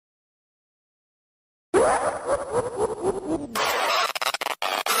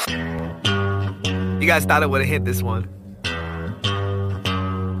You guys thought it would have hit this one.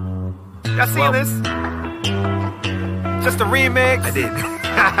 Y'all seen this? Just a remix. I did.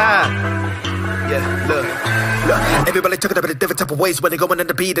 Yeah, look. Everybody talking about the different type of ways when they going on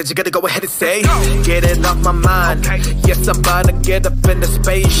the beat that you gotta go ahead and say, get it off my mind. Yes, I'm about to get up in the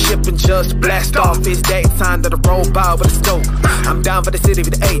spaceship and just blast off. It's that time that I roll by with a scope. I'm down for the city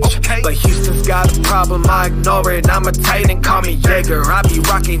with the H, but Houston's got a problem, I ignore it. I'm a titan, call me Jaeger. I be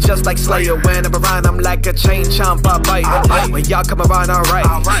rocking just like Slayer. Whenever I rhyme, I'm like a chain chomp, I bite. When y'all come around, alright,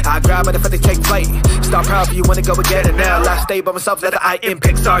 I grab it if they take flight. Start proud for you when they go and get it now. I stay by myself, let the I in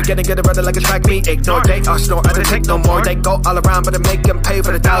Pixar. Get it running like a track meet. Ignore they are snore, I don't take no more. They go all around, but I make them pay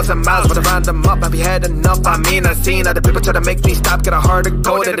for the 1,000 miles. But I round them up, I be had enough. I mean, I've seen other people try to make me stop. Get a harder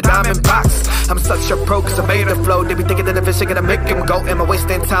gold in the diamond box. I'm such a pro, cause I made it flow. They be thinking that if it's gonna make him go. Am I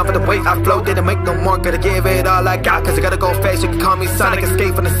wasting time for the way I flow? Didn't make no more, gotta give it all I got. Cause I gotta go fast, you can call me Sonic,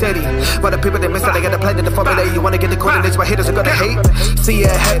 escape from the city. But the people that miss out, they gotta plan in the formula. You wanna get the coordinates, my haters are gonna hate. See,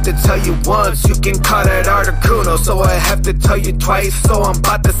 I had to tell you once, you can call that Articuno. So I have to tell you twice, so I'm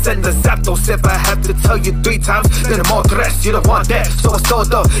about to send the Zapdos. If I have to tell you 3 times, then I'm all dressed, you don't want that. So it's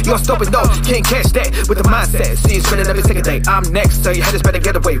sold up, you're stupid though, can't catch that with the mindset. See you spinning every single day. I'm next, so your haters better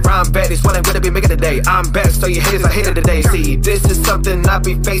get away. Rhyme bad is what I'm gonna be making today. I'm best, so your haters are hated today. See, this is something I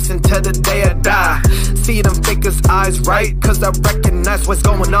be facing till the day I die. See them fakers' eyes right, cause I recognize what's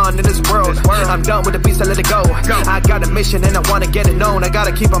going on in this world. I'm done with the beats, I let it go. I got a mission and I wanna get it known. I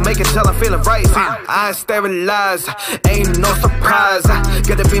gotta keep on making till I feel it right. See, I sterilize, ain't no surprise.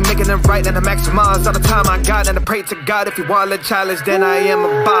 Gotta be making it right and I maximize all the time I got. And I pray to God, if you want a challenge, then I am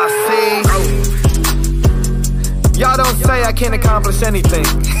a boss. See, y'all don't say I can't accomplish anything.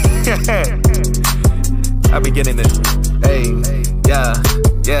 I be getting it. Hey, yeah.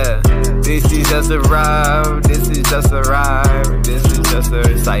 This is just a rhyme. This is just a rhyme. This is just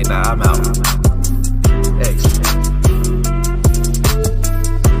a sight. Now I'm out. X.